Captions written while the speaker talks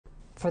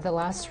For the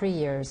last 3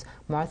 years,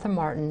 Martha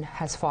Martin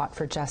has fought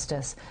for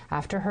justice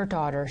after her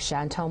daughter,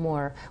 Chantel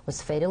Moore,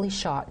 was fatally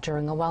shot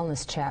during a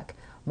wellness check.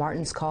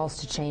 Martin's calls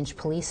to change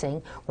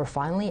policing were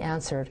finally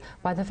answered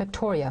by the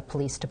Victoria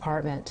Police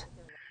Department.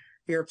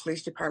 Your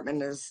police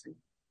department is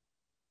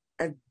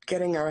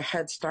getting a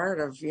head start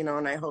of,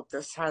 and I hope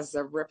this has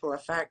a ripple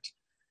effect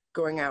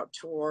going out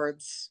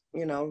towards,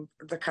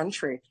 the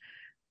country,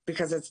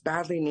 because it's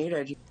badly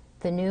needed.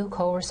 The new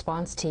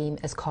co-response team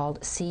is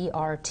called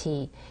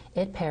CRT.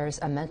 It pairs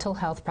a mental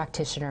health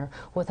practitioner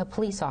with a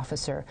police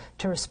officer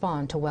to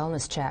respond to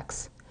wellness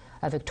checks.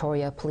 A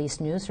Victoria Police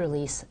news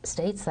release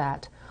states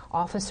that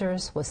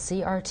officers with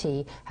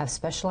CRT have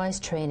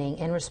specialized training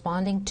in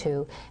responding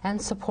to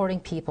and supporting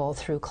people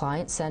through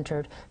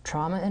client-centered,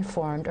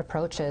 trauma-informed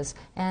approaches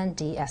and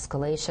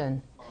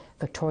de-escalation.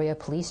 Victoria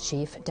Police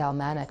Chief Del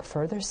Manick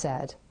further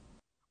said,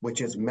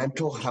 which is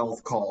mental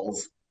health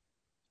calls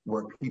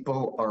where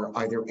people are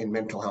either in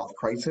mental health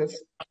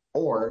crisis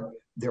or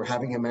they're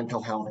having a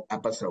mental health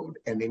episode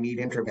and they need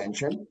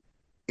intervention,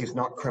 is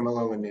not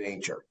criminal in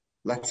nature.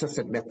 Let's just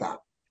admit that.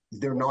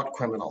 They're not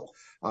criminal.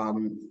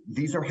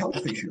 These are health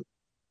issues.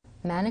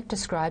 Manick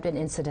described an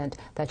incident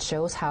that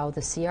shows how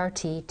the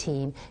CRT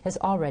team is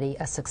already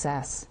a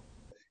success.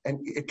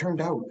 And it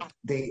turned out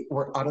they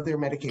were out of their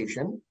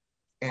medication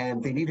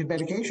and they needed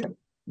medication.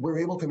 We're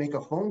able to make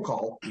a phone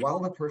call while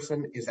the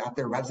person is at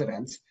their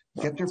residence,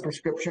 get their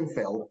prescription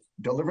filled,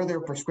 deliver their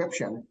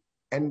prescription,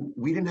 and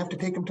we didn't have to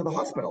take them to the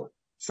hospital.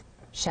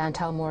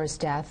 Chantel Moore's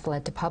death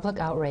led to public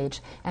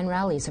outrage and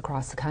rallies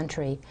across the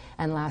country.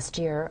 And last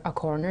year, a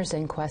coroner's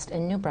inquest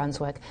in New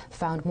Brunswick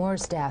found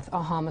Moore's death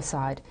a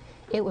homicide.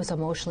 It was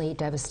emotionally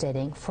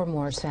devastating for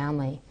Moore's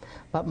family.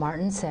 But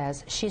Martin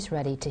says she's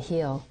ready to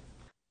heal.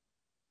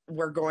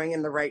 We're going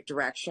in the right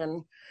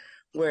direction,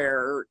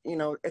 where,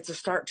 it's a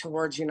start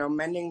towards,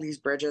 mending these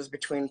bridges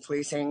between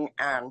policing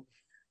and,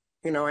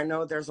 I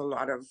know there's a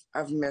lot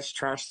of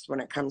mistrust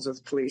when it comes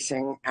with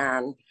policing,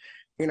 and,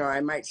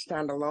 I might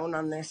stand alone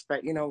on this,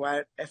 but you know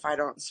what, if I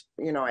don't,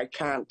 I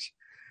can't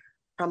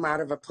come out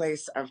of a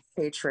place of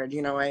hatred,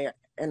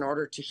 in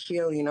order to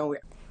heal,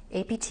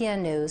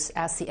 APTN News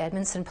asked the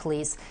Edmundston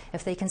Police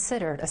if they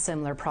considered a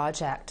similar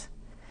project.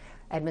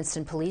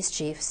 Edmundston Police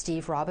Chief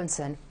Steve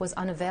Robinson was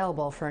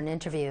unavailable for an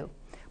interview,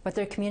 but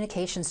their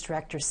communications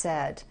director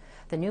said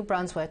the New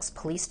Brunswick's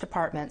police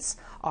departments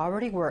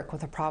already work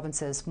with the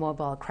province's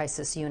mobile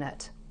crisis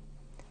unit.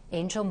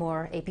 Angel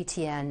Moore,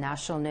 APTN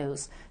National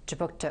News,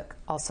 Jabuktuk,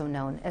 also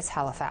known as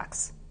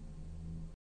Halifax.